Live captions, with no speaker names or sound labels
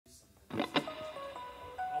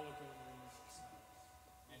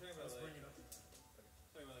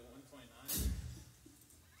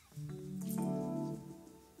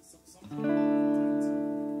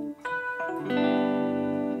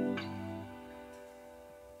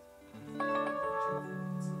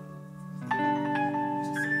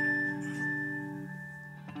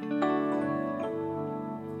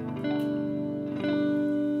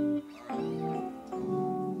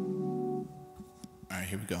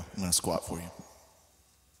here we go. I'm gonna squat for you.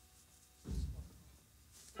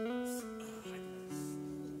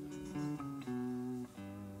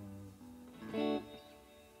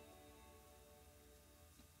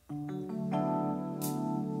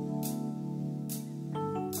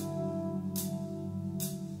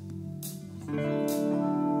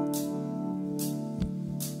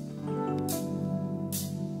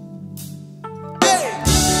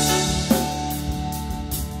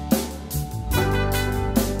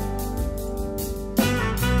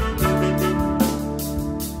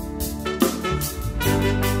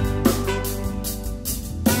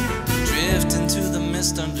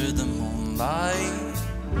 Under the moonlight,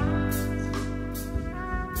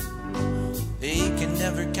 they can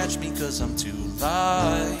never catch me 'cause I'm too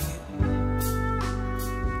light.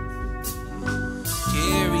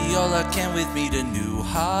 Carry all I can with me to new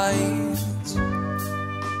heights,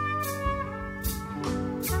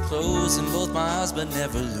 closing both my eyes but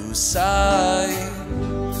never lose sight.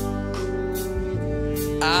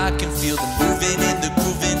 I can feel the moving and the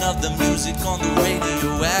grooving of the music on the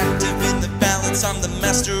radio, active in the balance. I'm the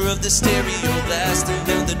master of the stereo, blasting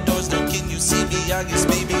down the doors. Now can you see me? I guess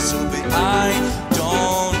maybe so, but I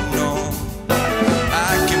don't know.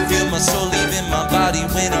 I can feel my soul leaving my body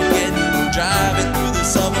when I'm getting low, driving through the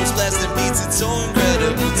suburbs, blasting beats. It's so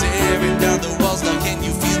incredible, tearing down the walls. Now can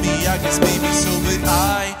you feel me? I guess maybe so, but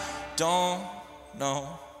I don't know.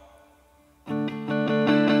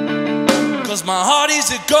 'Cause my heart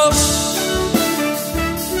is a ghost,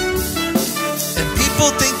 and people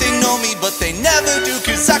think they know me, but they never do,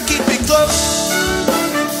 'cause I keep it close.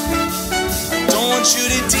 I don't want you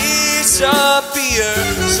to disappear,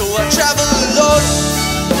 so I travel alone.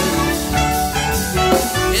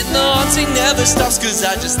 And the haunting never stops, 'cause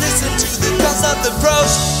I just listen to the calls of the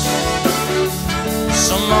pros.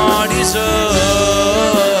 So my heart is a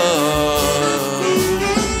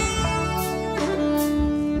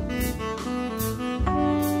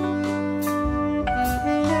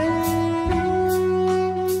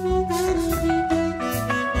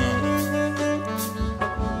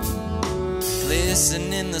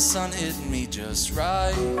listening, the sun hit me just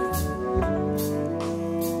right.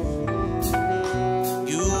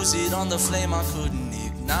 Use it on the flame I couldn't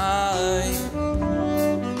ignite.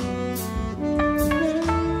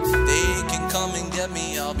 They can come and get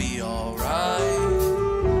me, I'll be alright.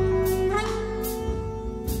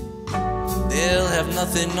 They'll have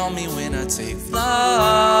nothing on me when I take flight.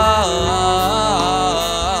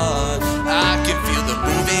 I can feel the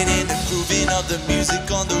moving and the grooving of the music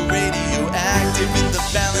on the radio, active in the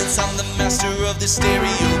balance. I'm the master of the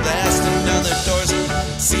stereo, blasting down the doors.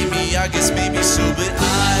 See me, I guess maybe so, but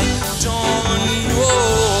I don't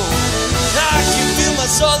know. I can feel my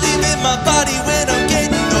soul leaving my body when I'm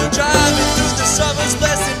getting low, driving through the suburbs,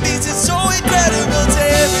 blasting beats. It's so incredible,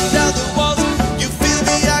 tearing down the walls. You feel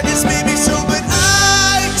me, I guess maybe so, but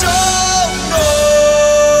I don't know.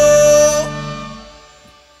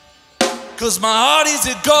 'Cause my heart is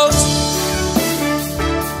a ghost,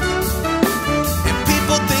 and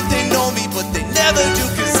people think they know me, but they never do,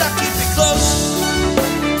 'cause I keep it close.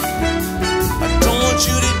 I don't want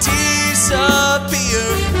you to disappear,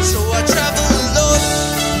 so I travel alone.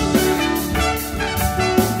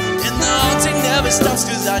 And the haunting never stops,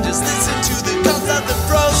 'cause I just listen to the calls of the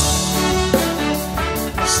pros.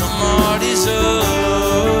 So my heart is a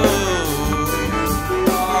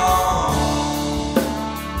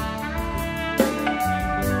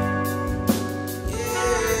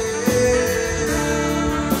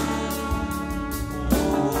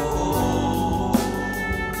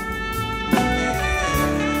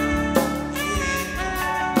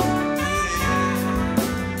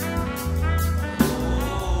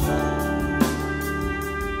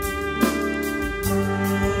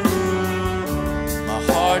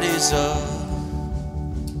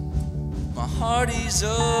my heart is a,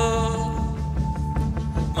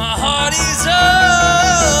 my heart is a,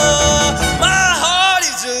 my heart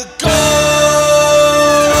is a ghost.